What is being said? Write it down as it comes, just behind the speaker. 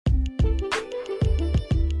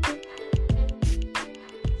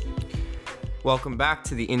Welcome back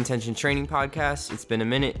to the Intention Training Podcast. It's been a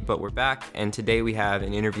minute, but we're back, and today we have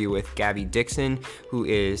an interview with Gabby Dixon, who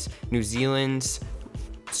is New Zealand's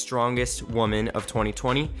strongest woman of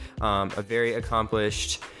 2020, a very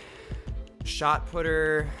accomplished shot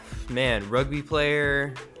putter, rugby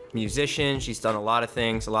player, musician. She's done a lot of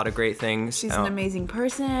things, a lot of great things. She's an amazing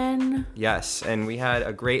person. Yes, and we had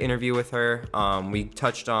a great interview with her. We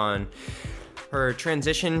touched on her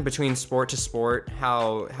transition between sport to sport,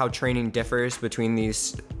 how training differs between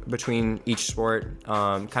each sport,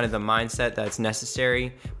 kind of the mindset that's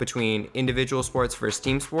necessary between individual sports versus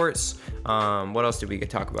team sports. What else did we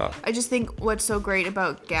talk about? I just think what's so great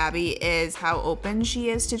about Gabby is how open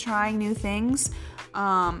she is to trying new things,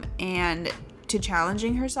 and to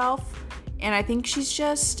challenging herself. And I think she's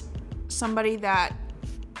just somebody that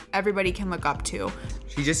everybody can look up to.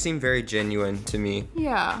 She just seemed very genuine to me.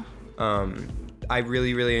 Yeah. I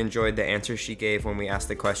really, really enjoyed the answer she gave when we asked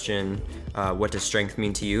the question, what does strength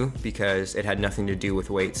mean to you? Because it had nothing to do with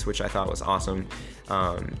weights, which I thought was awesome.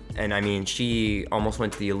 And I mean, she almost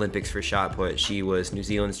went to the Olympics for shot put. She was New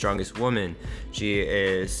Zealand's strongest woman. She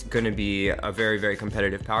is going to be a very, very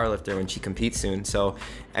competitive powerlifter when she competes soon. So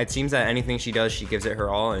it seems that anything she does, she gives it her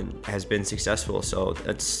all and has been successful. So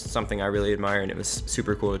that's something I really admire, and it was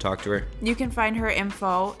super cool to talk to her. You can find her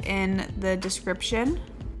info in the description.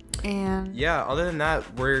 And yeah, other than that,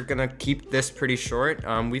 we're gonna keep this pretty short.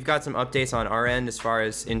 We've got some updates on our end as far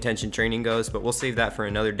as intention training goes, but we'll save that for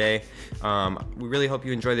another day. We really hope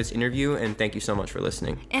you enjoy this interview, and thank you so much for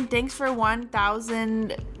listening. And thanks for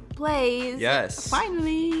 1,000 plays. Yes.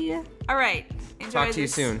 Finally. All right. Talk to you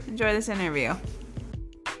soon. Enjoy this interview.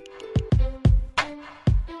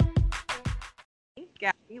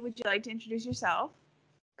 Gabby, would you like to introduce yourself?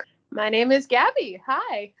 My name is Gabby.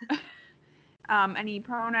 Hi. Any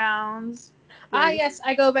pronouns? Yes,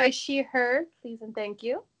 I go by she, her. Please and thank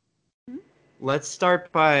you. Let's start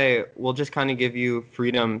by, we'll just kind of give you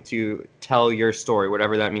freedom to tell your story,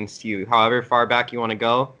 whatever that means to you. However far back you want to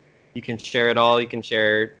go, you can share it all. You can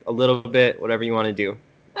share a little bit, whatever you want to do.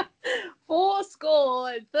 Full school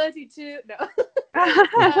and 32. No.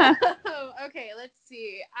 Okay, let's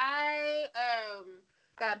see. I'm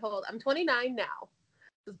 29 now.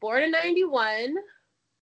 Was born in 91.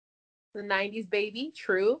 The 90s baby,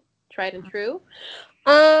 true, tried and true.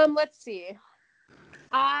 Let's see.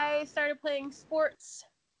 I started playing sports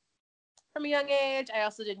from a young age. I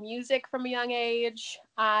also did music from a young age.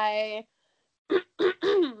 I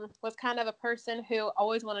was kind of a person who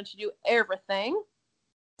always wanted to do everything.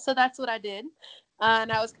 So that's what I did.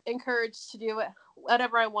 And I was encouraged to do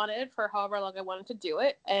whatever I wanted for however long I wanted to do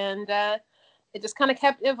it. And it just kind of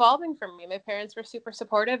kept evolving for me. My parents were super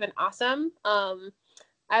supportive and awesome.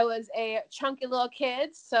 I was a chunky little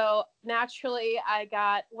kid, so naturally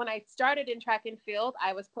when I started in track and field,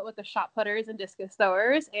 I was put with the shot putters and discus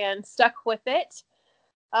throwers and stuck with it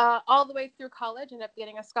all the way through college. Ended up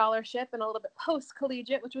getting a scholarship and a little bit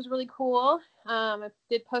post-collegiate, which was really cool. I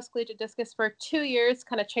did post-collegiate discus for 2 years,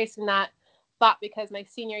 kind of chasing that thought, because my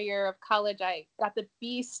senior year of college, I got the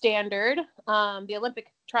B standard, the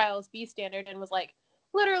Olympic trials B standard, and was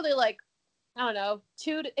literally I don't know,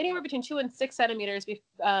 anywhere between 2 and 6 centimeters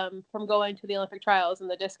from going to the Olympic trials in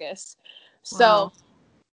the discus. So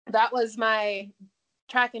that was my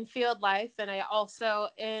track and field life. And I also,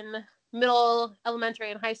 in middle,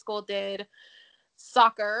 elementary, and high school, did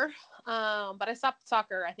soccer. But I stopped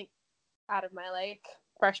soccer, I think, out of my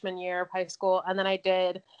freshman year of high school. And then I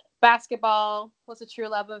did basketball, was a true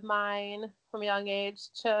love of mine from a young age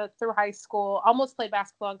through high school. Almost played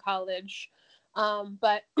basketball in college.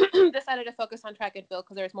 But decided to focus on track and field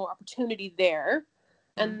because there's more opportunity there.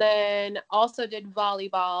 And then also did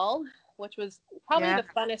volleyball, which was probably the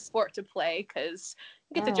funnest sport to play because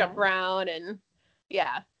you get to jump around and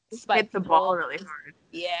hit the ball really hard.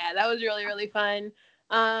 Yeah, that was really, really fun.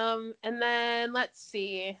 And then let's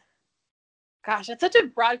see. Gosh, that's such a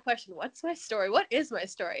broad question. What's my story? What is my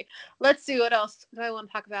story? Let's see, what else do I want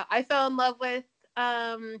to talk about? I fell in love with,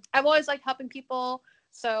 I've always liked helping people.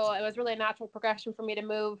 So it was really a natural progression for me to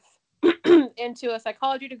move into a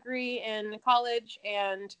psychology degree in college,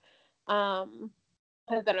 and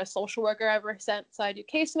I've been a social worker ever since. So I do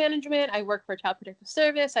case management. I work for Child Protective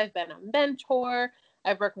Service. I've been a mentor.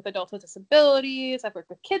 I've worked with adults with disabilities. I've worked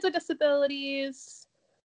with kids with disabilities.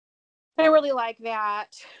 I really like that.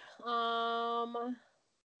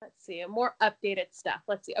 Let's see, more updated stuff.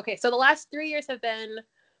 Let's see. Okay, so the last 3 years have been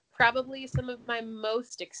probably some of my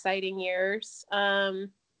most exciting years.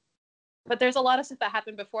 But there's a lot of stuff that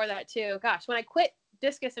happened before that too. Gosh, when I quit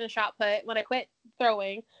discus and shot put, when I quit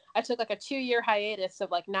throwing, I took a 2-year hiatus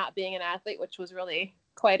of not being an athlete, which was really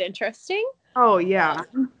quite interesting. Oh yeah.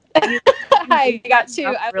 I got to.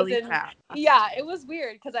 Up I was really in. fast. Yeah, it was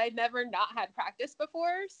weird because I'd never not had practice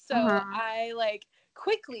before. So Uh-huh. I like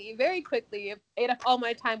very quickly ate up all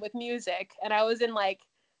my time with music, and I was in like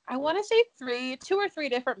I want to say two or three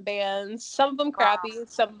different bands. Some of them crappy,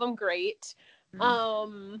 some of them great.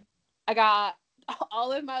 I got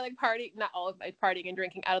all of my like not all of my partying and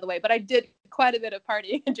drinking out of the way, but I did quite a bit of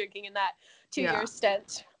partying and drinking in that 2-year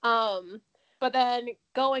stint. But then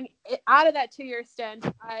going out of that 2-year stint,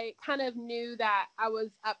 I kind of knew that I was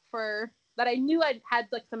up for that. I knew I had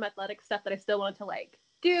like some athletic stuff that I still wanted to like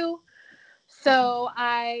do. So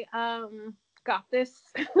I got this.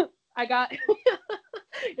 I got.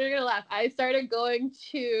 You're gonna laugh. I started going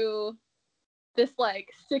to this like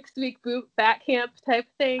 6-week boot back camp type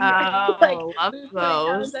thing. Like love lose 20 those.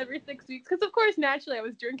 pounds every 6 weeks. Because of course, naturally, I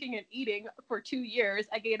was drinking and eating for 2 years.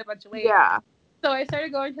 I gained a bunch of weight. Yeah. So I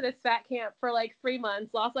started going to this fat camp for like 3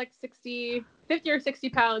 months, lost like 50 or 60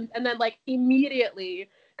 pounds, and then like immediately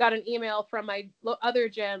got an email from my other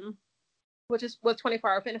gym, which was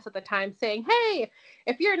 24-hour fitness at the time, saying, hey,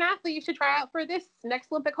 if you're an athlete, you should try out for this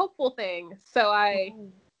next Olympic hopeful thing. So I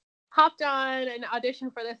hopped on an audition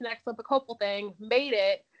for this next Olympic hopeful thing, made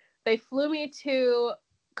it. They flew me to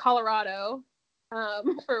Colorado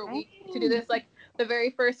for a week to do this, like the very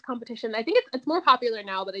first competition. I think it's more popular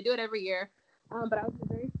now, but they do it every year. But I was the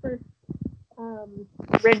very first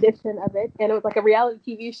rendition of it, and it was like a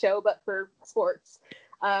reality TV show, but for sports.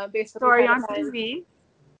 Basically, So are you on TV?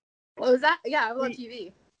 What was that? Yeah, I was on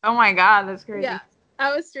TV. Oh my god, that's crazy. Yeah,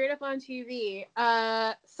 I was straight up on TV.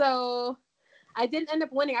 So I didn't end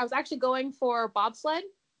up winning. I was actually going for bobsled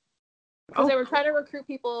because they were trying to recruit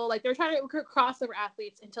people, like they were trying to recruit crossover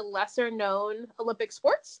athletes into lesser known Olympic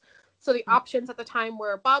sports. So the options at the time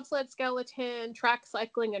were bobsled, skeleton, track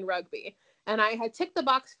cycling, and rugby. And I had ticked the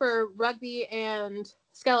box for rugby and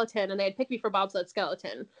skeleton, and they had picked me for bobsled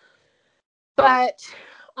skeleton. But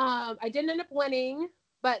I didn't end up winning,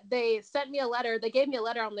 but they sent me a letter. They gave me a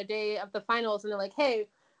letter on the day of the finals, and they're like, hey,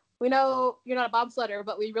 we know you're not a bobsledder,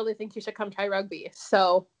 but we really think you should come try rugby.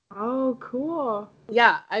 So. Oh, cool.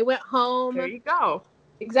 Yeah, I went home. There you go.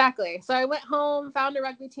 Exactly. So I went home, found a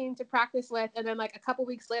rugby team to practice with, and then like a couple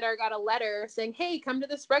weeks later, I got a letter saying, hey, come to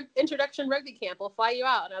this introduction rugby camp. We'll fly you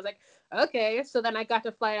out. And I was like, okay. So then I got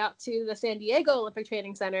to fly out to the San Diego Olympic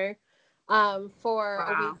Training Center for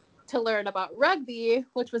a week to learn about rugby,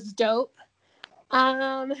 which was dope.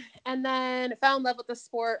 And then fell in love with the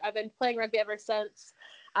sport. I've been playing rugby ever since.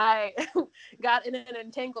 I got in an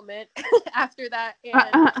entanglement after that,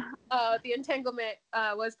 and the entanglement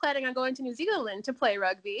was planning on going to New Zealand to play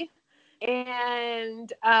rugby,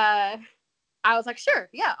 and I was like, sure,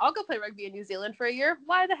 yeah, I'll go play rugby in New Zealand for a year.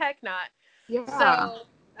 Why the heck not? Yeah. So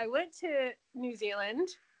I went to New Zealand,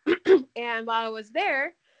 and while I was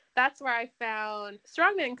there, that's where I found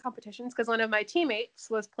strongman competitions because one of my teammates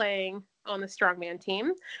was playing on the strongman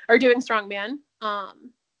team or doing strongman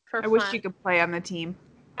for fun. Wish you could play on the team.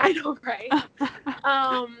 I know, right?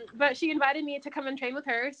 But she invited me to come and train with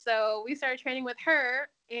her. So we started training with her,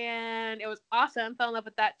 and it was awesome. Fell in love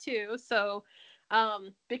with that too. So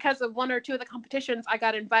because of one or two of the competitions, I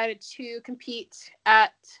got invited to compete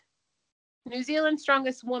at New Zealand's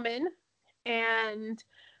Strongest Woman. And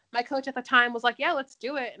my coach at the time was like, yeah, let's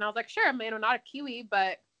do it. And I was like, sure, I'm not a Kiwi,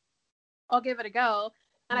 but I'll give it a go.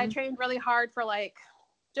 And I trained really hard for like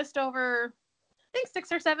just over, I think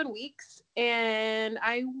 6 or 7 weeks, and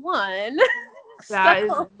I won. That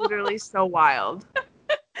is literally so wild.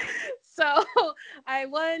 So I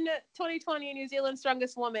won 2020 New Zealand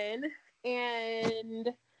Strongest Woman, and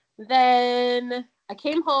then I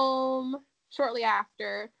came home shortly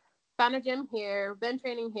after, found a gym here, been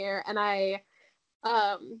training here, and I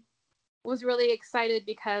was really excited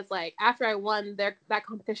because like after I won that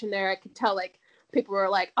competition there, I could tell like people were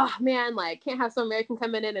like, oh man, like can't have some American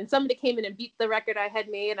coming in, and somebody came in and beat the record I had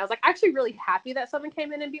made. And I was like actually really happy that someone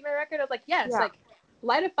came in and beat my record. I was like, yes, like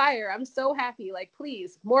light a fire. I'm so happy. Like,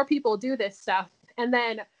 please, more people do this stuff. And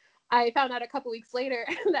then I found out a couple weeks later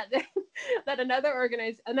that another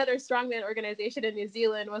strongman organization in New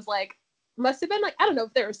Zealand was like, must have been like, I don't know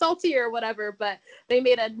if they were salty or whatever, but they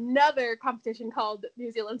made another competition called New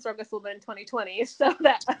Zealand Strongest Woman 2020. So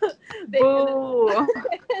that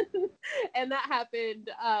and that happened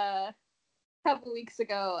a couple weeks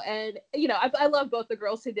ago. And I love both the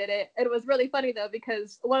girls who did it. It was really funny though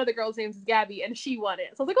because one of the girls' names is Gabby, and she won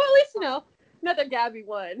it. So I was like, well, at least another Gabby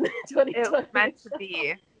won 2020. It was meant to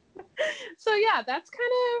be. So yeah, that's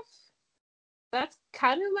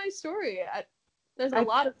kind of my story. There's a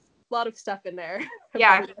lot of stuff in there.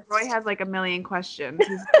 Yeah, Roy has like a million questions.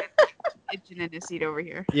 He's itching in his seat over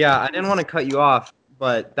here. Yeah, I didn't want to cut you off,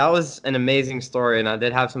 But that was an amazing story, and I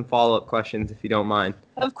did have some follow-up questions if you don't mind.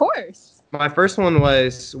 Of course. My first one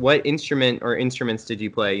was, what instrument or instruments did you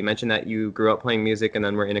play? You mentioned that you grew up playing music and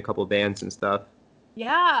then were in a couple bands and stuff.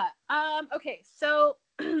 Yeah. Okay. So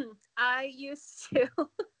I used to.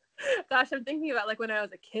 Gosh, I'm thinking about like when I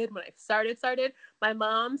was a kid when I started. My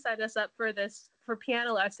mom signed us up for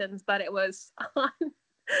piano lessons, but it was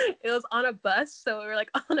on a bus, so we were like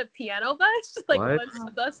on a piano bus, like What?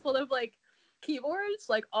 a bus full of like keyboards,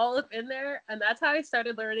 like all up in there, and that's how I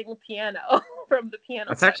started learning piano from the piano.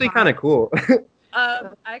 That's set. actually kind of cool.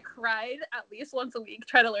 I cried at least once a week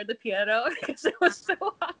trying to learn the piano because it was so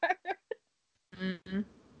hard. Mm-hmm.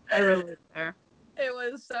 I relate there. It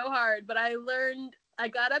was so hard, but I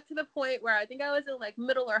got up to the point where I think I was in like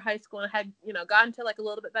middle or high school and had, gotten to like a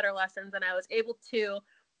little bit better lessons, and I was able to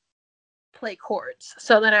play chords.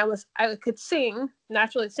 So then I could sing.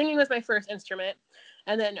 Naturally, singing was my first instrument,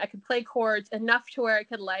 and then I could play chords enough to where I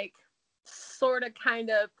could like sort of kind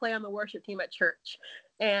of play on the worship team at church.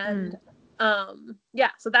 And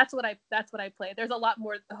so that's what I played. There's a lot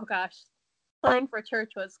more. Oh gosh, playing for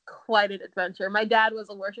church was quite an adventure. My dad was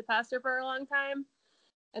a worship pastor for a long time,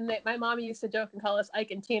 and my mom used to joke and call us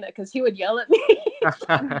Ike and Tina because he would yell at me.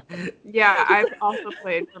 Yeah, I've also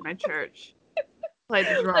played for my church. Played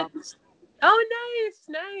the drums. Oh,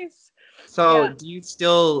 nice. So, Yeah. do you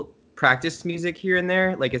still practice music here and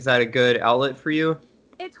there? Like, is that a good outlet for you?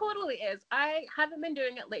 It totally is. I haven't been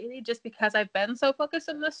doing it lately just because I've been so focused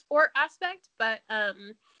on the sport aspect, but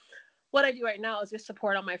what I do right now is just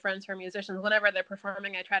support all my friends who are musicians. Whenever they're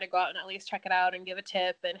performing, I try to go out and at least check it out and give a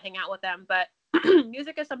tip and hang out with them. But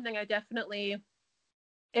music is something I definitely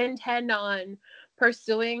intend on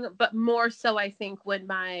pursuing, but more so I think when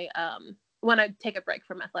when I take a break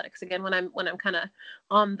from athletics again, when I'm kind of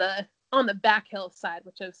on the back hill side,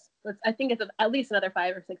 which is I think it's at least another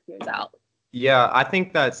 5 or 6 years out. Yeah, I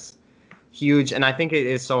think that's huge, and I think it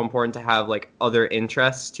is so important to have like other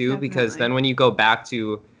interests too, because then when you go back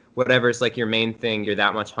to whatever's like your main thing, you're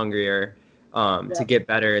that much hungrier to get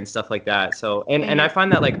better and stuff like that. So, and I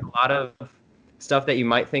find that like a lot of stuff that you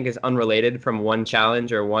might think is unrelated from one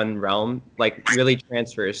challenge or one realm, like really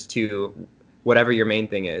transfers to whatever your main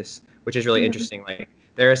thing is, which is really interesting. Like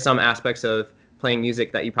there are some aspects of playing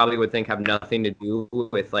music that you probably would think have nothing to do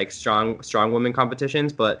with like strong women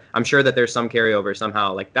competitions, but I'm sure that there's some carryover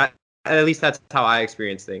somehow. Like that, at least that's how I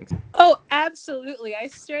experience things. Oh, absolutely. I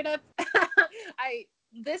straight up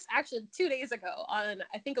this actually 2 days ago on,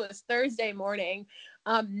 I think it was Thursday morning,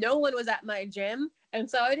 no one was at my gym, and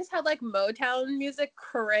so I just had like Motown music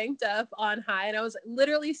cranked up on high, and I was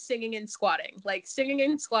literally singing and squatting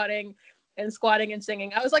and squatting and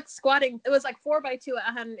singing. I was like squatting. It was like 4x2 at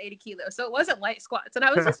 180 kilos, so it wasn't light squats, and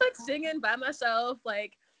I was just like singing by myself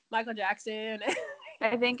like Michael Jackson.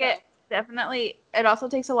 I think it also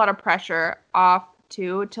takes a lot of pressure off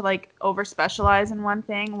too, to like over specialize in one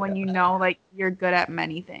thing when you know like you're good at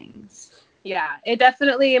many things. Yeah, it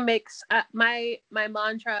definitely makes my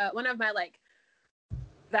mantra, one of my like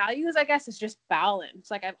values, I guess, is just balance.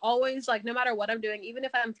 Like I've always, like, no matter what I'm doing, even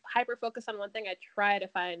if I'm hyper focused on one thing, I try to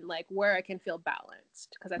find like where I can feel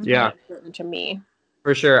balanced, because that's really important to me.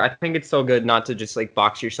 For sure. I think it's so good not to just like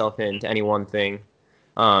box yourself into any one thing.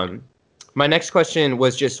 My next question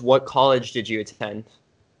was just, what college did you attend?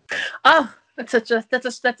 Oh, that's a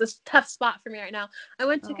tough spot for me right now. I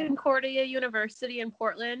went to Concordia University in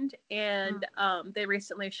Portland, and they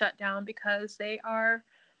recently shut down because they are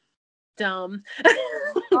dumb.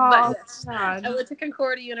 But I went to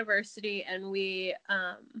Concordia University, and we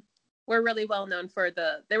were really well known for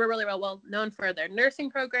their nursing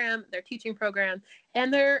program, their teaching program,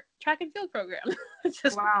 and their track and field program. It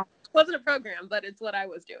just wasn't a program, but it's what I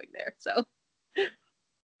was doing there. So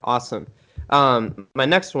awesome. My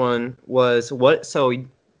next one was so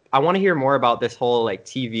I want to hear more about this whole like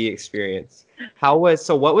TV experience. What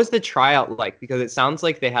was the tryout like? Because it sounds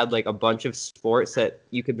like they had like a bunch of sports that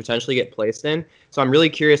you could potentially get placed in. So I'm really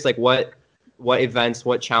curious, like what events,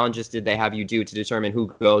 what challenges did they have you do to determine who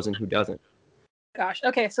goes and who doesn't? Gosh.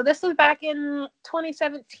 Okay. So this was back in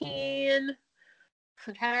 2017.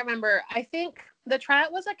 I'm trying to remember. I think the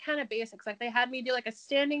tryout was like kind of basics. Like they had me do like a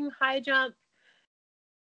standing high jump,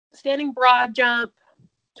 standing broad jump,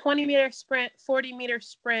 20-meter sprint, 40-meter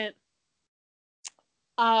sprint,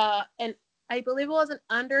 and I believe it was an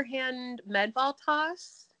underhand med ball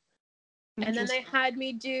toss. And then they had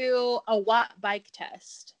me do a watt bike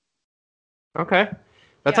test. Okay.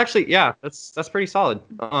 That's actually, that's pretty solid.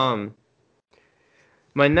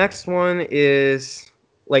 My next one is,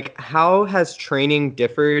 like, how has training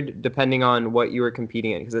differed depending on what you were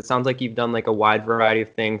competing in? Because it sounds like you've done like a wide variety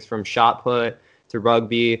of things, from shot put to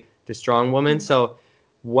rugby to strong woman. So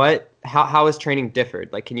how has training differed?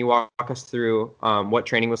 Like, can you walk us through what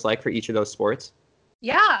training was like for each of those sports?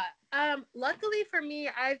 Yeah. Luckily for me,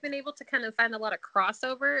 I've been able to kind of find a lot of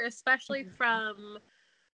crossover, especially from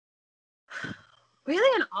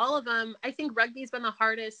really in all of them. I think rugby's been the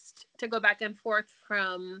hardest to go back and forth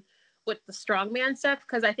from with the strongman stuff,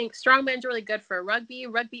 because I think strongman's really good for rugby.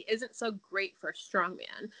 Rugby isn't so great for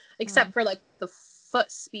strongman, except for like the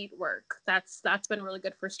foot speed work. That's been really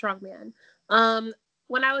good for strongman.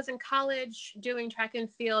 When I was in college doing track and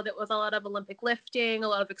field, it was a lot of Olympic lifting, a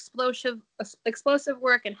lot of explosive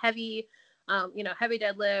work, and heavy, heavy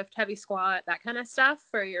deadlift, heavy squat, that kind of stuff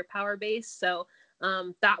for your power base. So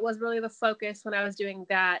that was really the focus when I was doing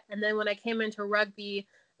that. And then when I came into rugby,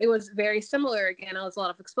 it was very similar. Again, it was a lot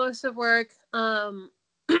of explosive work, a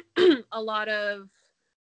lot of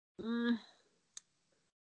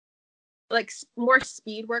like more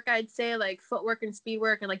speed work, I'd say, like footwork and speed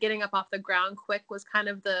work, and like getting up off the ground quick was kind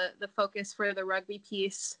of the focus for the rugby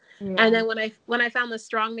piece. Yeah. And then when I found the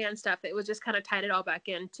strongman stuff, it was just kind of tied it all back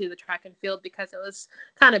into the track and field, because it was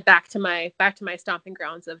kind of back to my stomping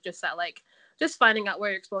grounds of just that, like, just finding out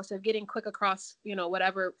where you're explosive, getting quick across,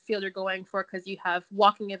 whatever field you're going for, because you have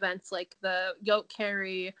walking events like the yoke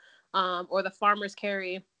carry, or the farmer's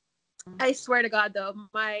carry. I swear to God, though,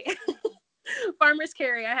 my farmer's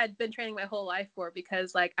carry I had been training my whole life for,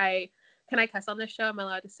 because like can I cuss on this show? Am I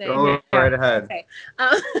allowed to say? Go right ahead. Okay.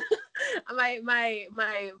 My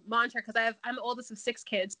mantra, because I'm the oldest of 6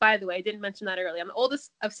 kids, by the way. I didn't mention that earlier. I'm the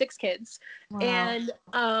oldest of 6 kids. Wow. And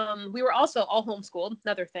we were also all homeschooled.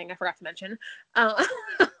 Another thing I forgot to mention.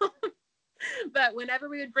 But whenever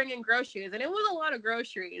we would bring in groceries, and it was a lot of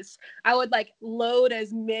groceries, I would like load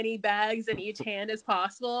as many bags in each hand as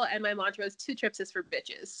possible. And my mantra was 2 trips is for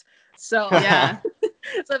bitches. So yeah.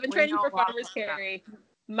 So I've been training for farmer's carry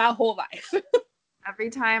my whole life.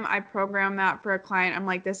 Every time I program that for a client, I'm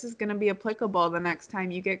like, this is going to be applicable the next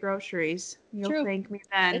time you get groceries. You'll thank me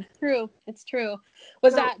then. It's true.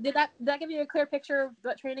 Did that give you a clear picture of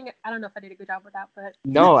what training? I don't know if I did a good job with that, but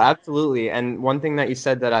no, absolutely. And one thing that you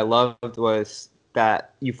said that I loved was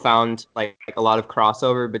that you found like a lot of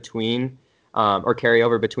crossover between or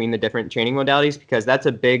carryover between the different training modalities, because that's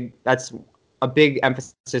a big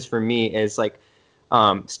emphasis for me, is like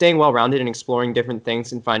staying well-rounded and exploring different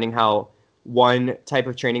things and finding how one type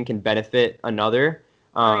of training can benefit another.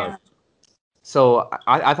 So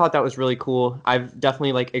I thought that was really cool. I've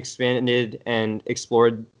definitely like expanded and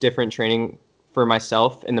explored different training for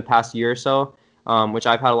myself in the past year or so, which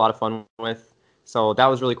I've had a lot of fun with. So that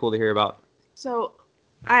was really cool to hear about. So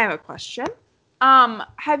I have a question.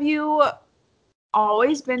 Have you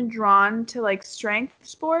always been drawn to like strength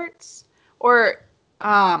sports, or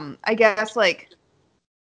I guess like,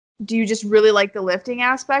 do you just really like the lifting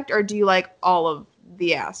aspect, or do you like all of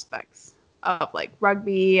the aspects of like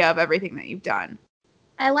rugby, of everything that you've done?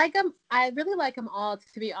 I like them. I really like them all,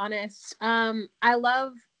 to be honest. I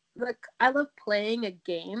love playing a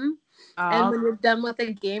game, and when you're done with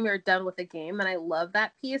a game, you're done with a game, and I love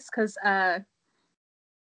that piece, because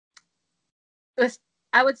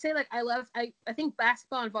I would say like I think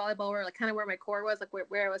basketball and volleyball were like kind of where my core was, like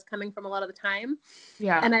where I was coming from a lot of the time.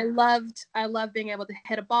 Yeah. And I loved being able to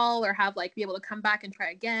hit a ball or have like be able to come back and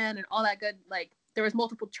try again and all that good, like there was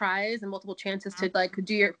multiple tries and multiple chances to like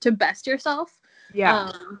to best yourself.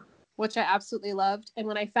 Yeah. Which I absolutely loved. And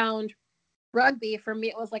when I found rugby, for me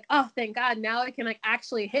it was like, oh, thank God, now I can like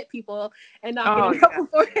actually hit people and not get in trouble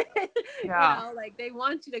for it. Yeah. Like they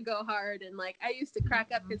want you to go hard, and like I used to crack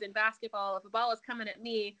up because in basketball, if a ball was coming at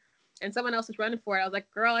me and someone else was running for it, I was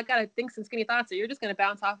like, girl, I gotta think some skinny thoughts, or you're just gonna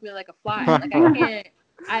bounce off me like a fly. Like I can't.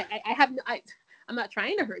 I'm not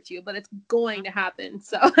trying to hurt you, but it's going to happen.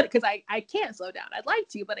 So because I can't slow down. I'd like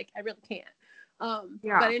to, but I really can't.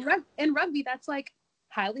 But in rugby, that's like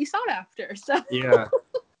highly sought after. So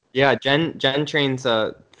yeah, Jen trains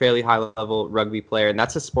a fairly high level rugby player, and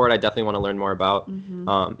that's a sport I definitely want to learn more about.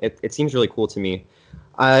 Mm-hmm. It seems really cool to me.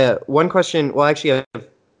 One question, well, actually I have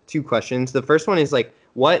 2 questions. The first one is like,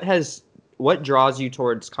 what draws you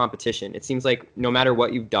towards competition? It seems like no matter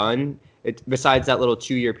what you've done, besides that little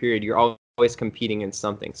 2-year period, you're always competing in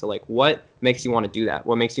something. So like, what makes you want to do that?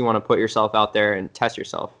 What makes you want to put yourself out there and test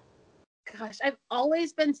yourself? Gosh, I've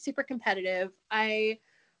always been super competitive.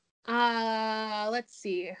 Let's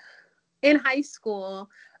see. In high school,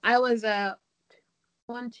 I was a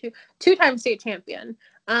 2-time state champion.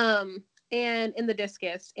 And in the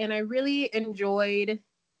discus, and I really enjoyed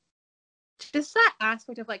just that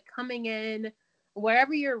aspect of like coming in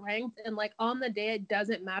wherever you're ranked, and like on the day, it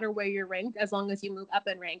doesn't matter where you're ranked as long as you move up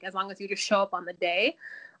in rank, as long as you just show up on the day.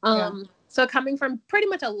 So coming from pretty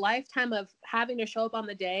much a lifetime of having to show up on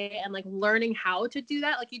the day and like learning how to do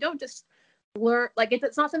that, like you don't just learn, like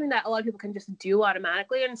it's not something that a lot of people can just do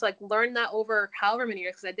automatically, and it's like learn that over however many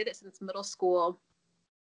years, because I did it since middle school,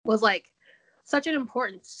 was like such an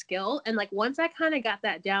important skill. And like once I kind of got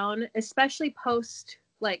that down, especially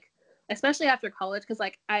after college, because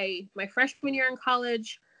like my freshman year in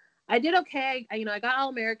college, I did okay. I got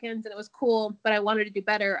All-Americans and it was cool, but I wanted to do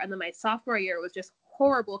better. And then my sophomore year was just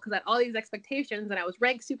horrible because I had all these expectations and I was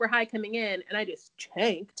ranked super high coming in, and I just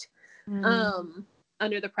tanked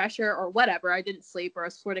under the pressure or whatever. I didn't sleep, or I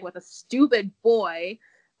was flirting with a stupid boy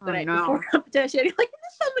the night before competition. Like,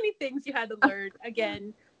 there's so many things you had to learn.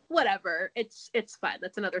 Again, whatever. It's fun.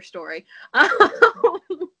 That's another story.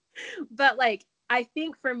 But like, I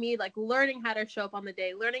think for me, like learning how to show up on the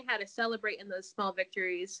day, learning how to celebrate in those small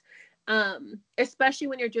victories, especially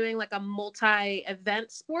when you're doing like a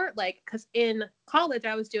multi-event sport, like, because in college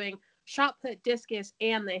I was doing shot put, discus,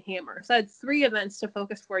 and the hammer. So I had 3 events to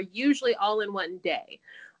focus for, usually all in one day.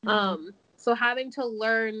 So having to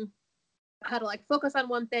learn how to like focus on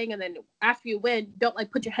one thing, and then after you win, don't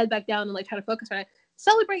like put your head back down and like try to focus on it.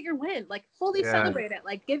 Celebrate your win, like fully celebrate it.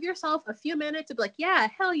 Like give yourself a few minutes to be like, yeah,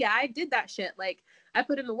 hell yeah, I did that shit. Like I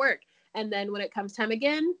put in the work. And then when it comes time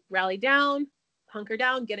again, rally down, hunker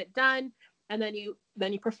down, get it done. And then you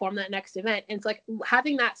perform that next event. And it's like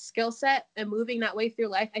having that skill set and moving that way through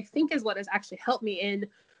life, I think is what has actually helped me in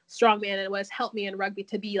strongman, and what has helped me in rugby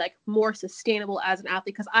to be like more sustainable as an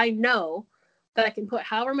athlete. Because I know that I can put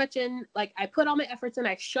however much in, like I put all my efforts in,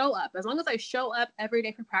 I show up. As long as I show up every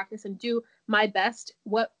day for practice and do my best,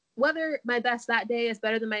 whether my best that day is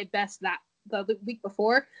better than my best the week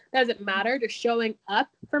before, doesn't matter. Just showing up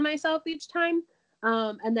for myself each time,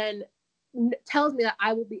 and then tells me that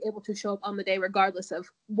I will be able to show up on the day regardless of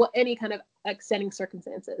what any kind of extenuating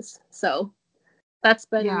circumstances. So that's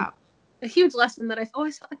been a huge lesson that I've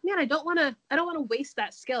always felt like, man, I don't want to waste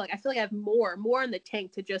that skill. Like I feel like I have more in the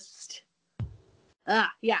tank to just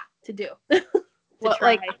to do. Well,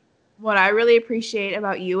 like what I really appreciate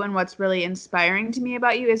about you and what's really inspiring to me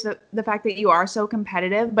about you is the fact that you are so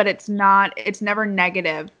competitive, but it's never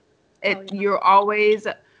negative. You're always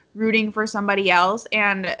rooting for somebody else,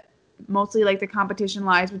 and mostly like the competition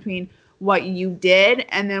lies between what you did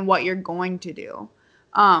and then what you're going to do.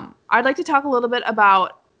 I'd like to talk a little bit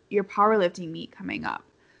about your powerlifting meet coming up.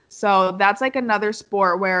 So that's like another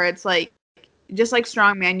sport where it's like, just like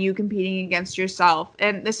strongman, you competing against yourself,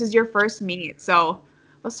 and this is your first meet. So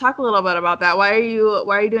let's talk a little bit about that. Why are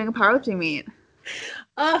you doing a powerlifting meet?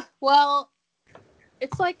 Well,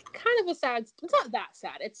 it's like kind of it's not that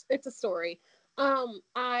sad. It's a story.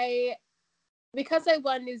 Because I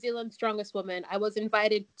won New Zealand's Strongest Woman, I was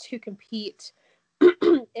invited to compete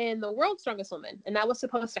in the World's Strongest Woman, and that was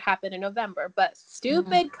supposed to happen in November, but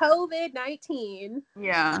stupid COVID-19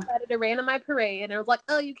 decided to rain on my parade, and it was like,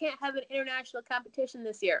 oh, you can't have an international competition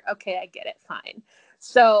this year. Okay, I get it, fine.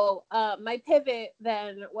 So my pivot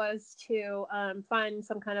then was to find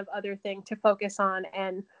some kind of other thing to focus on,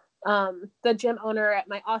 and the gym owner at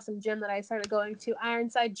my awesome gym that I started going to,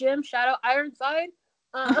 Ironside Gym, shout out Ironside,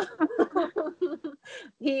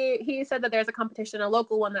 he said that there's a competition, a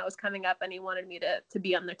local one that was coming up, and he wanted me to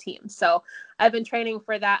be on their team. So I've been training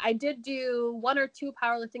for that. I did do 1 or 2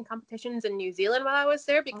 powerlifting competitions in New Zealand while I was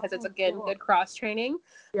there, because it's again good cross training.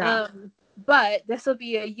 But this will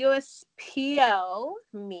be a USPL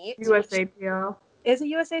meet. USAPL. Is it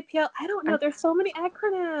USAPL? I don't know. There's so many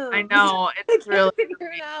acronyms. I know. It's really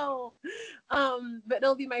figure it out. But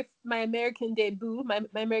it'll be my American debut, my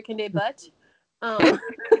American debut.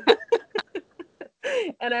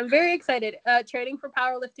 And I'm very excited. Training for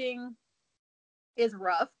powerlifting is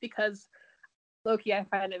rough because low-key I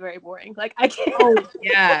find it very boring. Like I can't. Oh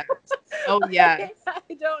yeah.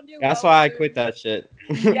 I don't do. That's why I quit that shit.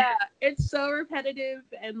 Yeah, it's so repetitive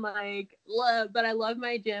and like but I love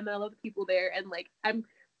my gym and I love the people there, and like I'm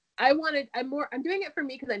doing it for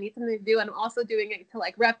me because I need something to do, and I'm also doing it to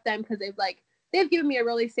like rep them because they've given me a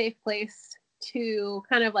really safe place to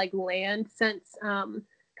kind of like land since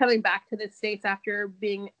coming back to the States after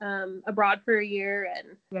being abroad for a year,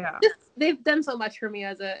 and they've done so much for me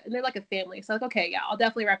and they're like a family. So like, okay, yeah, I'll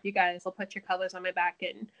definitely rep you guys. I'll put your colors on my back,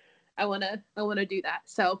 and I wanna do that.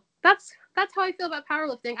 So that's how I feel about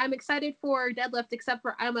powerlifting. I'm excited for deadlift, except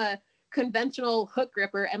for I'm a conventional hook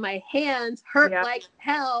gripper and my hands hurt like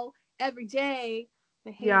hell every day.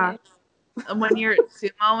 I hate it. When you're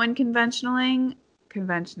sumo and conventionaling.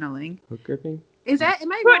 Hook gripping?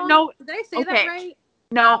 Am I wrong? No. Did I say that right?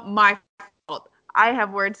 No, my fault. I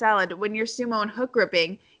have word salad. When you're sumo and hook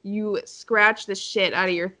gripping, you scratch the shit out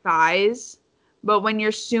of your thighs. But when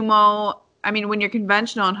you're when you're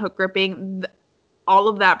conventional and hook gripping, all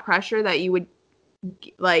of that pressure that you would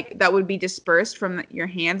that would be dispersed from your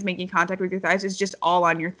hands making contact with your thighs is just all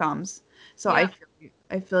on your thumbs. So Yeah.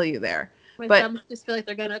 I feel you there. My But thumbs just feel like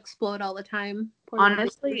they're gonna explode all the time. Poor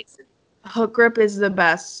honestly, little hook grip is the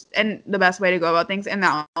best way to go about things, and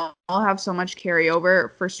that will have so much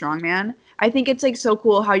carryover for strongman. I think it's like so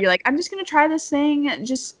cool how you're like, I'm just gonna try this thing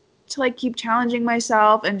just to like keep challenging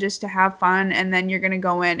myself and just to have fun, and then you're gonna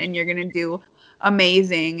go in and you're gonna do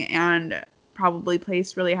amazing and probably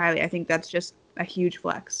place really highly. I think that's just a huge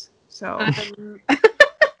flex. So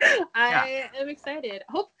I am excited.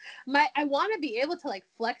 I want to be able to like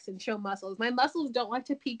flex and show muscles. My muscles don't want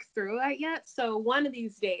to peek through it yet, so one of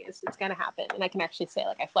these days it's gonna happen, and I can actually say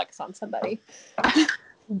like I flex on somebody.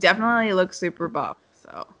 definitely looks super buff.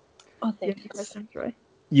 So, Thank you. Questions, Troy?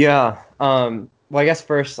 Yeah. Well, I guess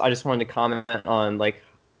first I just wanted to comment on like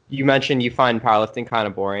you mentioned you find powerlifting kind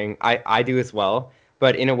of boring. I do as well.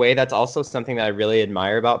 But in a way, that's also something that I really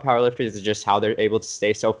admire about powerlifters is just how they're able to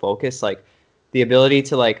stay so focused. Like the ability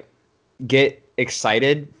to like get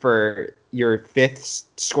excited for your fifth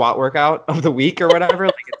squat workout of the week or whatever.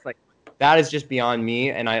 Like it's like that is just beyond me,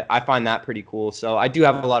 and I find that pretty cool. So I do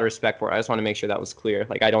have a lot of respect for it. I just want to make sure that was clear.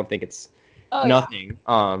 Like I don't think it's nothing.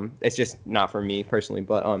 Yeah. It's just not for me personally.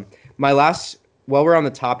 But while we're on the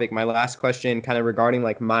topic, my last question kind of regarding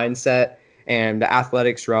like mindset and the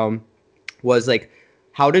athletics realm was like,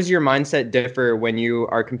 how does your mindset differ when you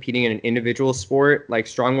are competing in an individual sport like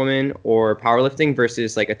strongwoman or powerlifting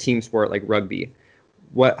versus like a team sport like rugby?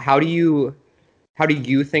 How do you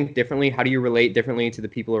think differently? How do you relate differently to the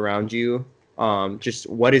people around you? Just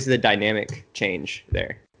what is the dynamic change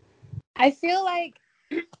there? I feel like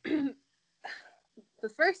the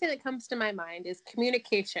first thing that comes to my mind is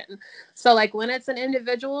communication. So like when it's an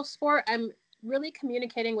individual sport, I'm really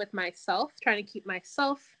communicating with myself, trying to keep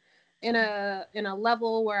myself in a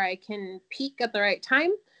level where I can peak at the right time.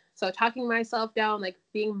 So talking myself down, like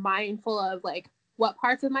being mindful of like what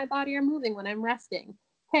parts of my body are moving when I'm resting.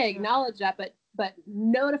 Hey, acknowledge that, but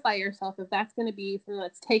notify yourself if that's going to be something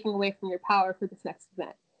that's taking away from your power for this next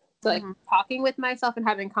event. So like talking with myself and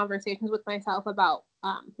having conversations with myself about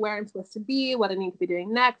where I'm supposed to be, what I need to be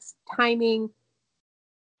doing next, timing,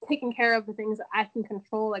 taking care of the things that I can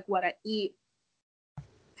control, like what I eat,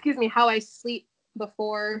 how I sleep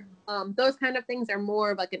before. Those kind of things are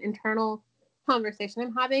more of like an internal conversation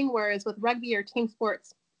I'm having. Whereas with rugby or team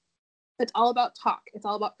sports, it's all about talk. It's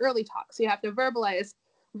all about early talk. So you have to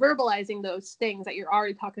verbalizing those things that you're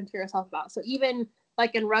already talking to yourself about. So even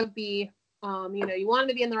like in rugby, you want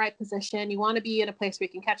to be in the right position. You want to be in a place where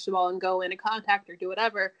you can catch the ball and go into contact or do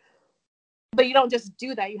whatever. But you don't just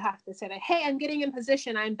do that. You have to say that, hey, I'm getting in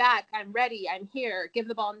position. I'm back. I'm ready. I'm here. Give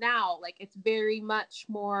the ball now. Like it's very much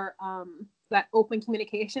more that open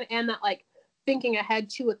communication and that like thinking ahead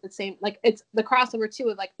too at the same, like it's the crossover too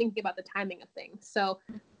of like thinking about the timing of things. So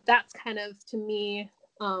that's kind of to me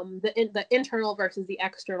the internal versus the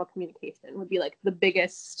external communication would be like the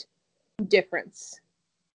biggest difference.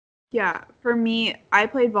 Yeah, for me, I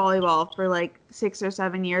played volleyball for like 6 or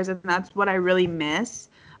 7 years, and that's what I really miss.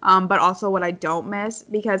 But also what I don't miss,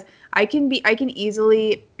 because I can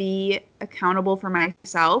easily be accountable for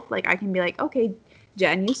myself. Like I can be like, okay,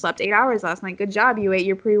 Jen, you slept 8 hours last night. Good job. You ate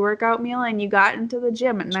your pre-workout meal and you got into the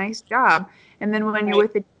gym. Nice job. And then when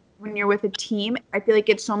you're with a team, I feel like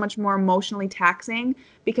it's so much more emotionally taxing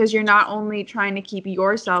because you're not only trying to keep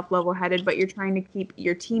yourself level-headed, but you're trying to keep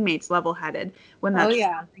your teammates level-headed when that's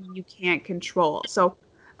something you can't control. So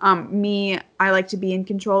I like to be in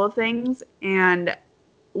control of things, and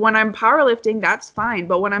when I'm powerlifting, that's fine.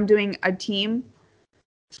 But when I'm doing a team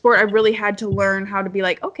sport, I've really had to learn how to be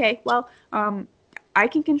like, okay, well, I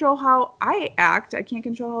can control how I act. I can't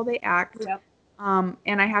control how they act. Yep.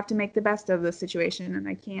 And I have to make the best of the situation, and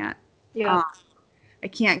I can't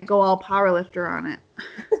go all powerlifter on it.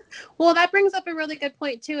 Well, that brings up a really good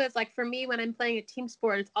point too. Is like for me, when I'm playing a team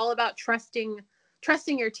sport, it's all about trusting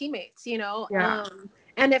your teammates, Yeah.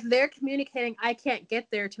 And if they're communicating, I can't get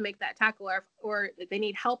there to make that tackle, or they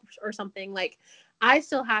need help or something, like I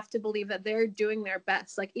still have to believe that they're doing their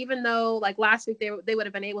best. Like even though like last week they would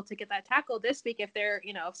have been able to get that tackle, this week if they're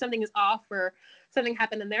if something is off or something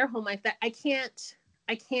happened in their home life, that I can't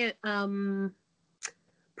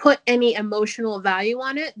put any emotional value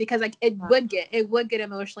on it, because like it would get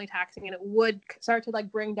emotionally taxing, and it would start to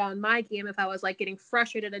like bring down my game if I was like getting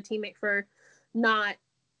frustrated at a teammate for not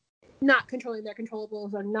controlling their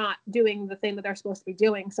controllables or not doing the thing that they're supposed to be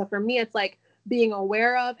doing. So for me, it's like being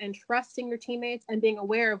aware of and trusting your teammates and being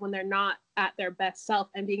aware of when they're not at their best self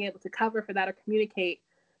and being able to cover for that or communicate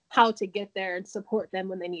how to get there and support them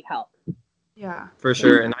when they need help. Yeah. For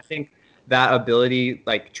sure. And I think that ability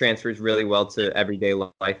like transfers really well to everyday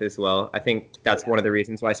life as well. I think that's one of the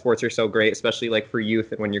reasons why sports are so great, especially like for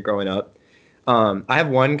youth and when you're growing up. I have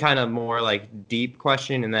one kind of more like deep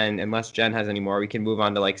question, and then unless Jen has any more, we can move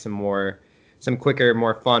on to like some quicker,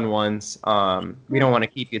 more fun ones. We don't want to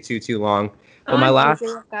keep you too long. But I've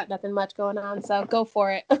got nothing much going on, so go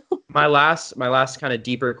for it. my last kind of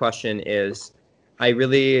deeper question is, I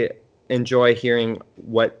really enjoy hearing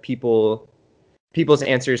what people's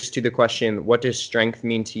answers to the question, what does strength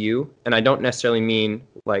mean to you? And I don't necessarily mean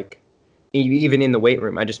like even in the weight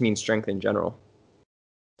room. I just mean strength in general.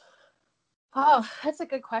 Oh, that's a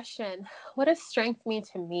good question. What does strength mean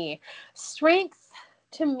to me? Strength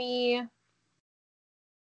to me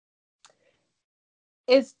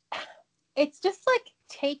is, it's just like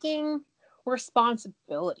taking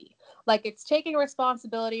responsibility. Like it's taking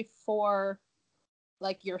responsibility for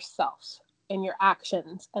like yourself and your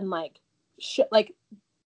actions and like like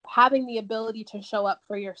having the ability to show up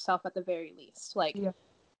for yourself at the very least. Like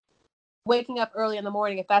waking up early in the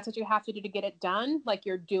morning, if that's what you have to do to get it done, like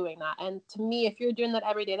you're doing that. And to me, if you're doing that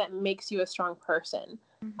every day, that makes you a strong person.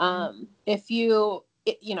 If you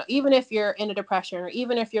know, even if you're in a depression or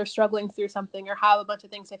even if you're struggling through something or have a bunch of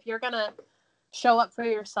things, if you're going to show up for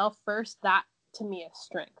yourself first, that to me is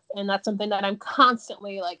strength. And that's something that I'm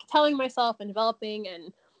constantly like telling myself and developing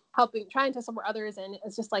and trying to support others. And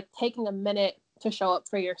it's just like taking a minute to show up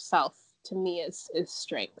for yourself to me is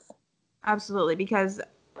strength. Absolutely, because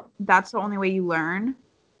that's the only way you learn,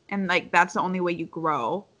 and like that's the only way you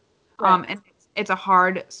grow. Right. And it's a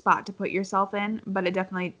hard spot to put yourself in, but it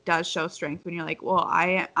definitely does show strength when you're like, well,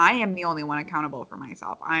 I am the only one accountable for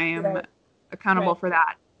myself. I am accountable for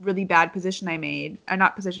that really bad position I made,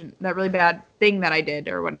 not position, that really bad thing that I did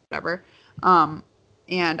or whatever.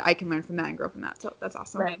 And I can learn from that and grow from that. So that's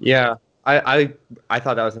awesome. Right. Yeah, I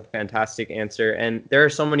thought that was a fantastic answer. And there are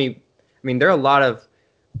so many, I mean, there are a lot of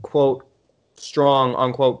quote strong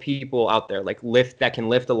unquote people out there like that can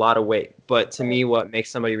lift a lot of weight. But to me, what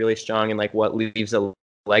makes somebody really strong and like what leaves a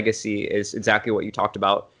legacy is exactly what you talked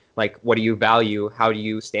about. Like, what do you value? How do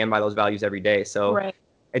you stand by those values every day? So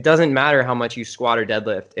it doesn't matter how much you squat or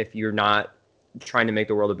deadlift if you're not trying to make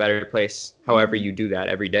the world a better place, however you do that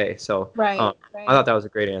every day. So I thought that was a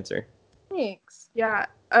great answer. Thanks. Yeah.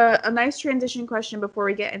 A nice transition question before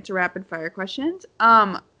we get into rapid fire questions.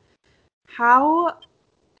 How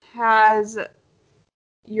has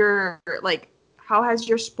your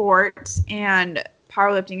sports and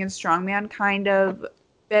powerlifting and strongman kind of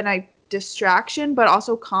been a distraction, but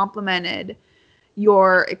also complemented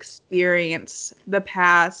your experience the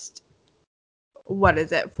past, 4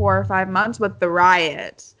 or 5 months with the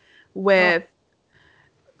riots, with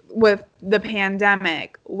the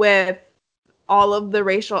pandemic, with all of the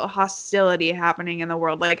racial hostility happening in the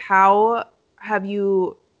world? Like, how have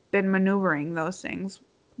you been maneuvering those things,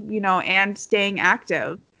 and staying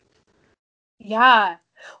active? Yeah.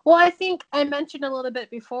 Well, I think I mentioned a little bit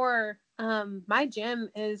before, my gym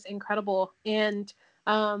is incredible. And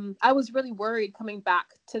I was really worried coming back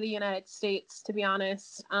to the United States, to be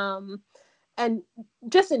honest. And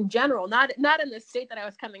just in general, not in the state that I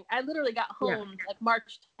was coming. I literally got home like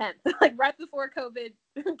March 10th, like right before COVID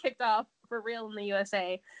kicked off for real in the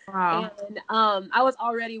USA. Wow. And I was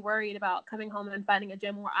already worried about coming home and finding a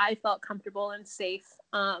gym where I felt comfortable and safe.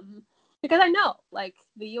 Because I know like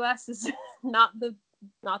the US is not the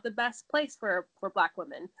best place for Black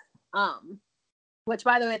women. Which,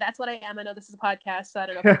 by the way, that's what I am. I know this is a podcast, so I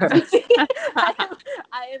don't know if you can see.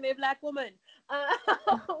 I am a Black woman.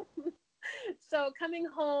 So coming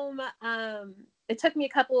home, it took me a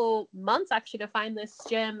couple months actually to find this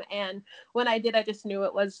gym. And when I did, I just knew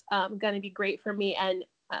it was going to be great for me. And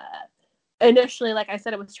initially, like I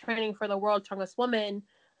said, it was training for the World's Strongest Woman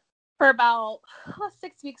for about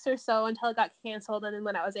 6 weeks or so until it got canceled. And then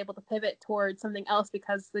when I was able to pivot towards something else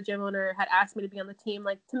because the gym owner had asked me to be on the team,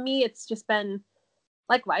 like to me, it's just been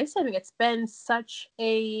like life-saving. It's been such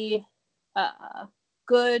a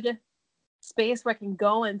good space where I can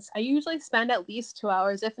go, and I usually spend at least 2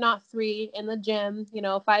 hours, if not 3, in the gym,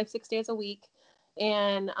 5-6 days a week,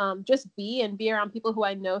 and just be around people who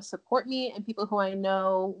I know support me and people who I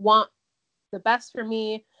know want the best for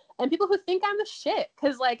me and people who think I'm the shit.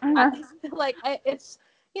 Because it's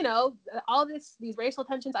all these racial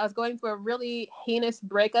tensions. I was going through a really heinous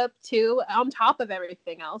breakup too, on top of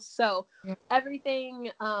everything else. So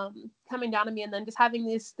everything coming down to me, and then just having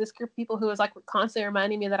this group of people who is like constantly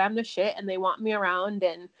reminding me that I'm the shit and they want me around,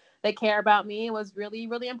 and they care about me was really,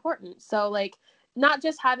 really important. So like not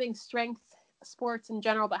just having strength sports in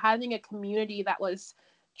general, but having a community that was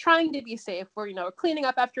trying to be safe. We're, you know, we're cleaning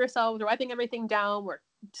up after ourselves, we're wiping everything down, we're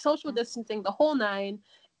social distancing, the whole nine,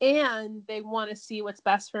 and they want to see what's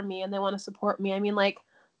best for me and they want to support me. I mean, like,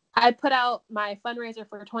 I put out my fundraiser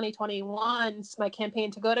for 2021, my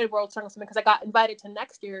campaign to go to World Strongest Women, because I got invited to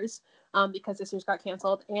next year's because this year's got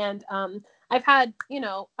canceled. And I've had, you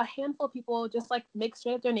know, a handful of people just like make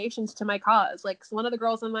straight up donations to my cause. Like one of the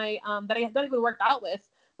girls in my that I don't even work out with,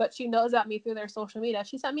 but she knows about me through their social media.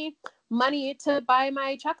 She sent me money to buy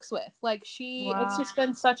my checks with. Like it's just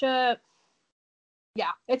been such a,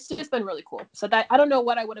 yeah, it's just been really cool. So that I don't know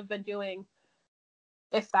what I would have been doing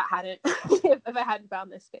if that hadn't if I hadn't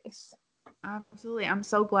found this space. Absolutely. I'm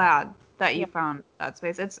so glad that you found that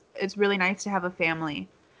space. It's really nice to have a family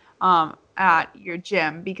at your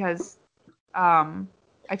gym because I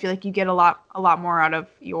feel like you get a lot more out of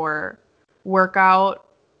your workout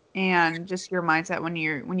and just your mindset when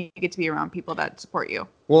you get to be around people that support you.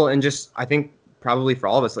 Well, and just I think probably for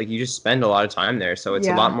all of us, like you just spend a lot of time there, so it's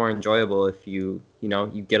a lot more enjoyable if you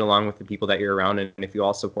get along with the people that you're around, and if you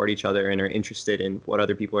all support each other and are interested in what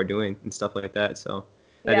other people are doing and stuff like that. So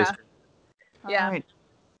that is. Yeah. All right.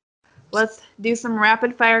 Let's do some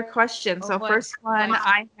rapid fire questions. So first one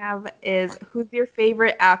I have is, who's your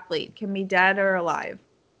favorite athlete? Can be dead or alive.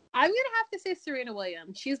 I'm going to have to say Serena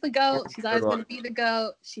Williams. She's the GOAT. She's always going to be the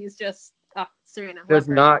GOAT. She's just, Serena. Does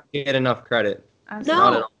not get enough credit.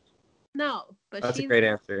 No, but that's a great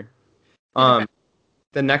answer.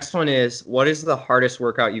 The next one is, what is the hardest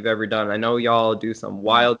workout you've ever done? I know y'all do some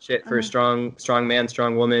wild shit for strong man,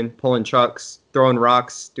 strong woman, pulling trucks, throwing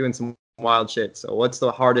rocks, doing some wild shit. So what's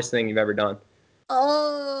the hardest thing you've ever done?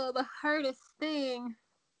 Oh, the hardest thing.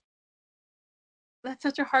 That's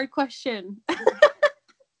such a hard question.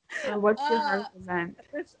 What's your hardest event?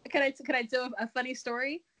 Can I do a funny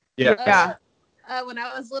story? Yeah. When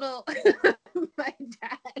I was little,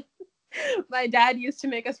 my dad used to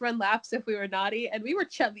make us run laps if we were naughty, and we were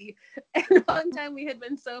chubby. And one time we had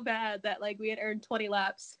been so bad that like we had earned 20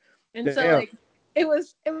 laps, and so like it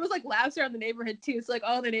was like laps around the neighborhood too. So like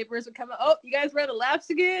all the neighbors would come out. Oh, you guys running laps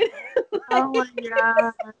again? Oh my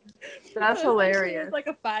god, that's hilarious. It was like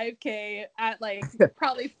a 5K at like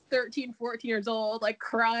probably 13, 14 years old, like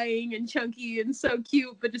crying and chunky and so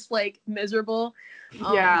cute, but just like miserable.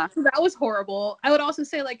 So that was horrible. I would also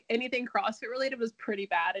say like anything CrossFit related was pretty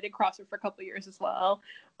bad. I did CrossFit for a couple years as well.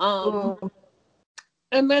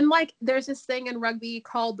 And then like there's this thing in rugby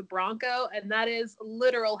called the Bronco, and that is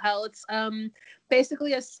literal hell. It's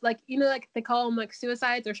basically like, you know, like they call them like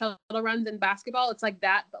suicides or shuttle runs in basketball. It's like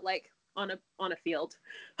that, but like on a field.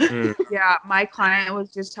 Yeah, my client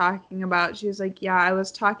was just talking about, she was like, yeah, I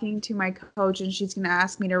was talking to my coach and she's gonna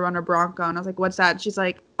ask me to run a Bronco, and I was like, what's that? She's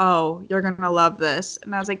like, oh, you're gonna love this.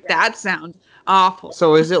 And I was like, that sounds awful.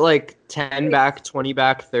 So is it like 10 back, 20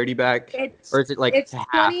 back, 30 back, or is it like it's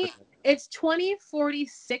half? 20? It's 20, 40,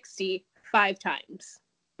 60 5 times.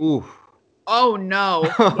 Ooh. Oh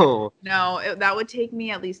no. No, that would take me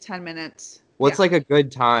at least 10 minutes. What's like a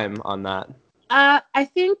good time on that? I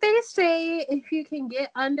think they say if you can get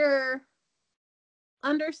under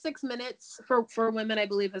 6 minutes for women, I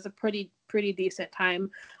believe is a pretty decent time.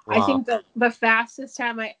 Wow. I think the fastest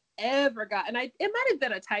time I ever got, and it might have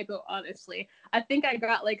been a typo, honestly. I think I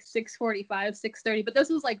got like 6:45, 6:30, but this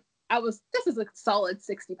is a solid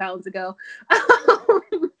 60 pounds ago.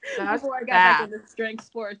 Before I got back into strength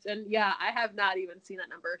sports. And yeah, I have not even seen that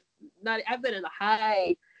number. I've been in the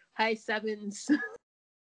high 7s.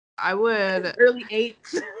 I would early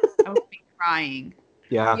 8s. I would be crying.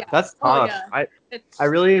 Yeah, that's tough. Yeah. I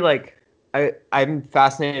really like I'm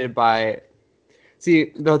fascinated by,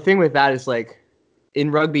 see, the thing with that is like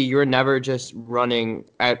in rugby you're never just running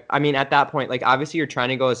at that point, like obviously you're trying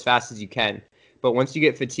to go as fast as you can, but once you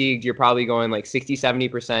get fatigued you're probably going like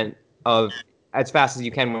 60-70% of as fast as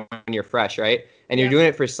you can when you're fresh, right? And you're doing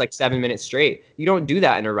it for like 7 minutes straight. You don't do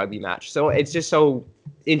that in a rugby match. So it's just so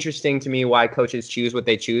interesting to me why coaches choose what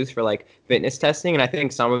they choose for like fitness testing. And I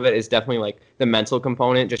think some of it is definitely like the mental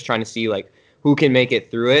component, just trying to see like who can make it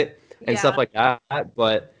through it and stuff like that.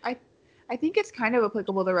 But I think it's kind of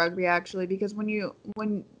applicable to rugby actually, because when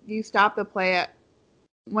you stop the play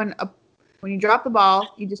when you drop the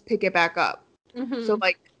ball, you just pick it back up. Mm-hmm. So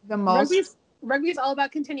like the most rugby is all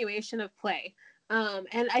about continuation of play.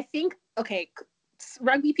 And I think,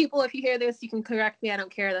 rugby people, if you hear this, you can correct me. I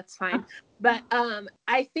don't care. That's fine. But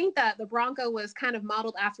I think that the Bronco was kind of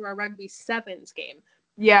modeled after our rugby sevens game.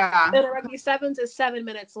 Yeah. And a rugby sevens is 7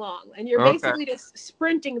 minutes long, and you're Okay. basically just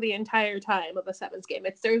sprinting the entire time of a sevens game.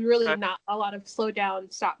 There's really not a lot of slow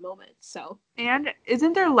down, stop moments. So And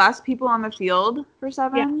isn't there less people on the field for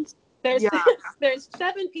sevens? there's Yeah. there's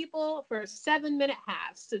 7 people for 7-minute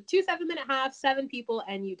halves. So 2 7-minute halves, 7 people,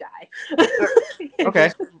 and you die.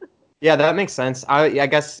 Okay. Yeah, that makes sense. I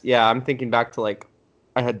guess, yeah, I'm thinking back to like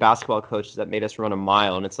I had basketball coaches that made us run a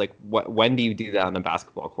mile, and it's like, when do you do that on a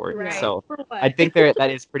basketball court? Right. So For what? I think that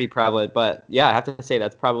is pretty prevalent, but yeah, I have to say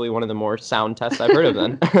that's probably one of the more sound tests I've heard of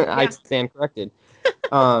then. I stand corrected.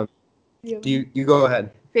 Do you go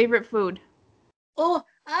ahead. Favorite food?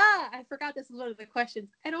 I forgot this was one of the questions.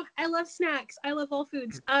 I love snacks. I love all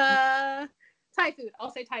foods. Thai food.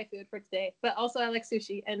 I'll say Thai food for today. But also I like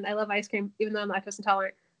sushi and I love ice cream, even though I'm lactose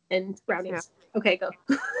intolerant, and brownies. Yeah. Okay, go.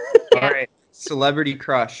 All right. Celebrity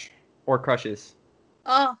crush or crushes.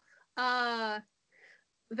 Oh,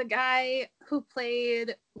 the guy who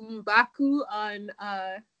played M'Baku on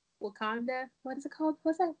Wakanda. What is it called?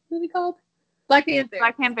 What's that movie called? Black Panther.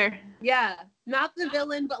 Black Panther. Yeah, not the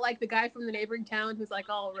villain, but like the guy from the neighboring town who's like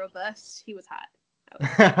all robust. He was hot.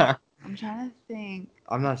 I'm trying to think.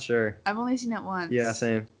 I'm not sure. I've only seen it once. Yeah,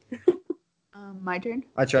 same. My turn.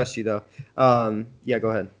 I trust you though. Yeah, go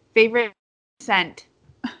ahead. Favorite scent?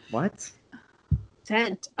 What?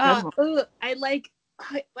 Scent. Good I like.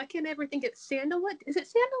 I can never think it's sandalwood. Is it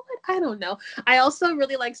sandalwood? I don't know. I also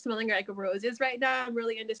really like smelling like roses right now. I'm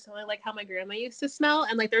really into smelling like how my grandma used to smell.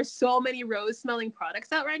 And like there's so many rose smelling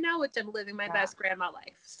products out right now, which I'm living my best grandma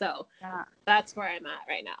life. So that's where I'm at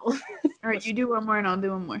right now. All right, you do one more and I'll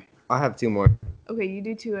do one more. I have 2 more. Okay, you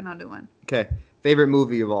do 2 and I'll do 1. Okay. Favorite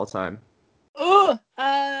movie of all time.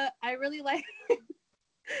 I really like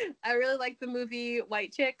the movie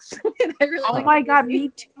White Chicks. And I really Oh my god, me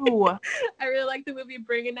too. I really like the movie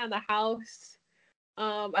Bringing Down the House.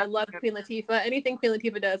 I love Queen Latifah. Anything Queen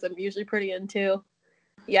Latifah does, I'm usually pretty into.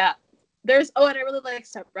 Yeah. And I really like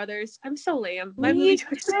Step Brothers. I'm so lame. My movie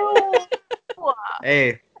choice.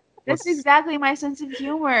 Hey. That's exactly my sense of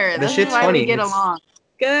humor. The That's shit's why funny. we get along.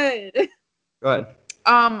 Good. Go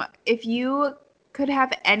ahead. If you could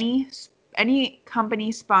have any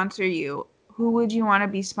company sponsor you, who would you want to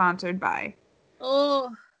be sponsored by?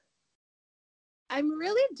 Oh, I'm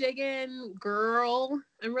really digging Girl.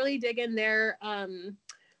 I'm really digging their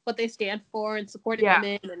what they stand for and supporting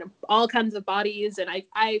women and all kinds of bodies. And I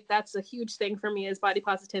that's a huge thing for me is body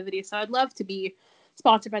positivity. So I'd love to be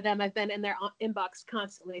sponsored by them. I've been in their inbox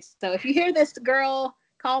constantly. So if you hear this, Girl,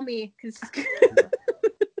 call me.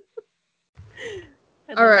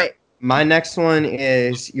 All right. My next one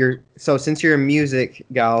is since you're a music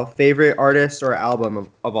gal, favorite artist or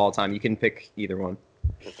album of all time. You can pick either one.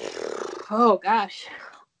 Oh gosh.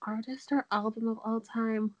 Artist or album of all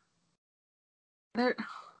time. There's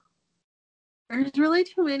really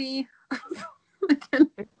too many.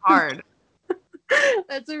 It's hard.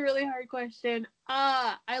 That's a really hard question.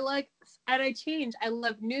 I love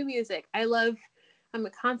new music. I'm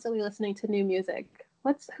constantly listening to new music.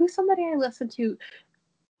 Who's somebody I listen to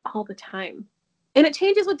all the time? And it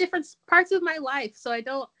changes with different parts of my life. So I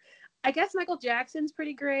guess Michael Jackson's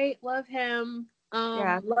pretty great. Love him.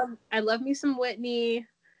 I love me some Whitney.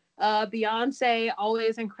 Beyonce,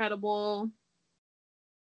 always incredible.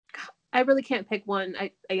 God, I really can't pick one.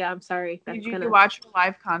 I'm sorry. Did you watch a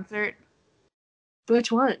live concert?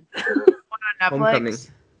 Which one? One on Netflix. Homecoming.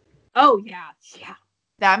 Oh yeah.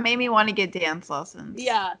 That made me want to get dance lessons.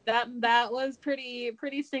 Yeah, that was pretty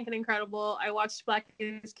stinking incredible. I watched Black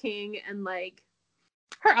is King and like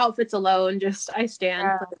her outfits alone, I stand.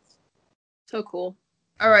 Yeah. So cool.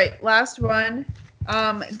 All right, last one.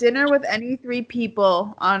 Dinner with any 3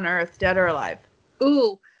 people on Earth, dead or alive.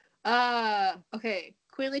 Ooh. Okay.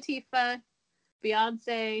 Queen Latifah,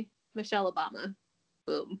 Beyonce, Michelle Obama.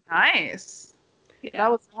 Boom. Nice. Yeah.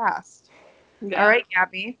 That was fast. Yeah. All right,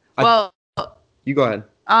 Gabby. Well, you go ahead.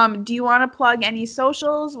 Do you want to plug any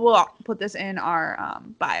socials? We'll put this in our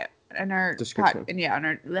bio, in our description. in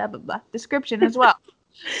our blah, blah, blah, description as well.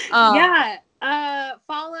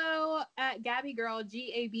 Follow at Gabby Girl,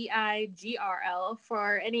 GABIGRL,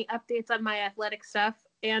 for any updates on my athletic stuff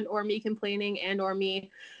and or me complaining and or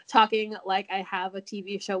me talking like I have a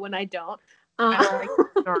TV show when I don't. I like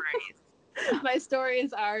stories. My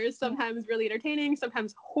stories are sometimes really entertaining,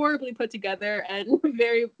 sometimes horribly put together and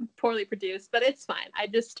very poorly produced, but it's fine. I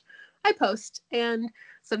post, and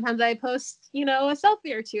sometimes I post, a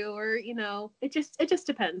selfie or two, or, it just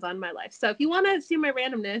depends on my life. So if you want to see my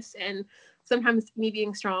randomness and sometimes me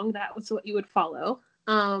being strong, that was what you would follow.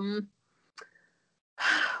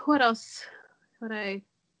 What else would I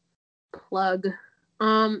plug?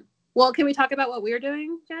 Well, can we talk about what we're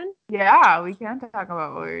doing, Jen? Yeah, we can talk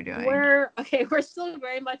about what we're doing. We're still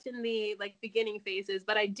very much in the like beginning phases,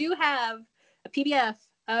 but I do have a PDF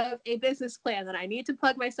of a business plan that I need to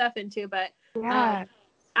plug my stuff into. But Yeah.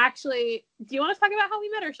 actually, do you want to talk about how we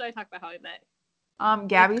met, or should I talk about how we met?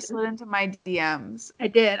 Gabby slid into my DMs. I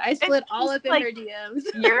did. I slid all just up in like, her DMs.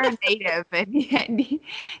 You're a native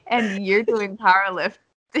and you're doing powerlifting.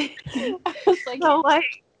 I was like, So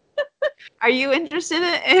like, are you interested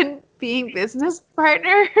in being business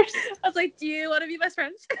partners? I was like, do you want to be best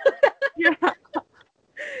friends? Yeah.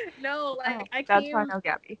 No, like I That's came. how I know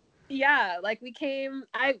Gabby. Yeah, like we came.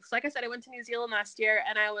 Like I said, I went to New Zealand last year,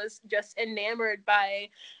 and I was just enamored by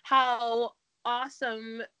how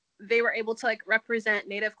awesome they were able to like represent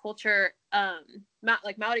Native culture,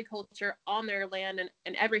 like Maori culture on their land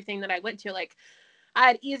and everything that I went to. Like I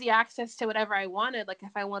had easy access to whatever I wanted. Like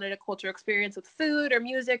if I wanted a cultural experience with food or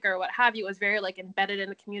music or what have you, it was very like embedded in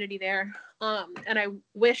the community there. And I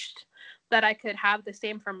wished that I could have the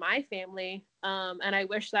same from my family. And I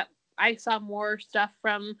wish that I saw more stuff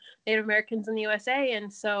from Native Americans in the USA.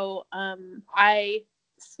 And so I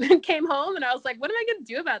came home and I was like, what am I going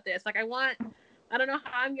to do about this? Like, I don't know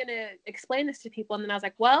how I'm going to explain this to people. And then I was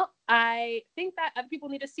like, well, I think that other people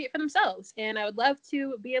need to see it for themselves. And I would love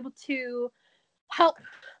to be able to help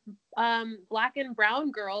Black and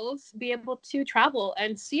brown girls be able to travel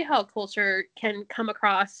and see how culture can come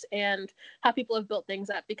across and how people have built things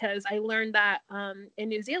up, because I learned that in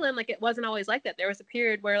New Zealand, like it wasn't always like that. There was a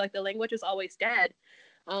period where like the language was always dead,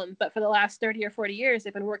 but for the last 30 or 40 years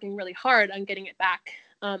they've been working really hard on getting it back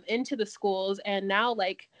into the schools, and now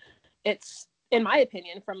like it's, in my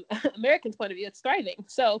opinion, from Americans' point of view, it's thriving.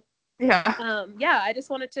 So Yeah. I just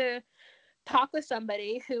wanted to talk with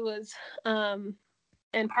somebody who was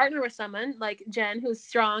and partner with someone like Jen, who's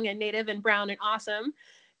strong and Native and brown and awesome,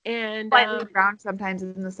 and Slightly brown sometimes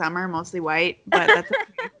in the summer, mostly white, but that's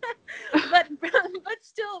okay. but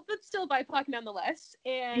still BIPOC nonetheless.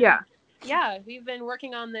 And yeah, we've been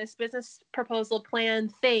working on this business proposal plan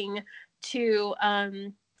thing to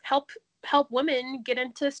help women get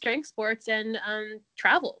into strength sports and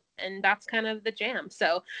travel. And that's kind of the jam.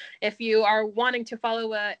 So if you are wanting to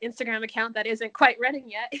follow an Instagram account that isn't quite running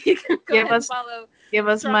yet, you can go ahead and follow. Give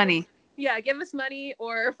us money. Yeah, give us money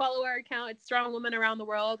or follow our account. It's Strong Woman Around the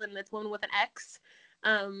World, and it's woman with an X.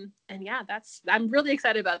 And yeah, I'm really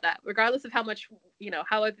excited about that. Regardless of how much,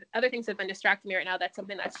 how other things have been distracting me right now, that's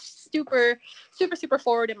something that's super, super, super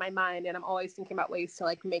forward in my mind. And I'm always thinking about ways to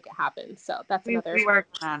like make it happen. So that's another. We're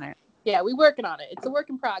working on it. Yeah, we're working on it. It's a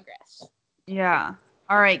work in progress. Yeah.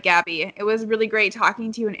 All right, Gabby. It was really great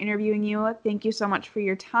talking to you and interviewing you. Thank you so much for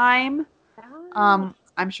your time. I'm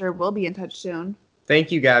sure we'll be in touch soon.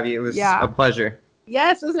 Thank you, Gabby. It was a pleasure.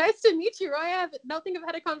 Yes, it was nice to meet you, Roy. I don't think I've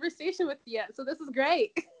had a conversation with you yet, so this is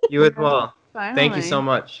great. You as well. Finally. Thank you so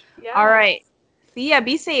much. Yeah. All right. See ya.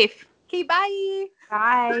 Be safe. Okay, bye.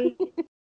 Bye.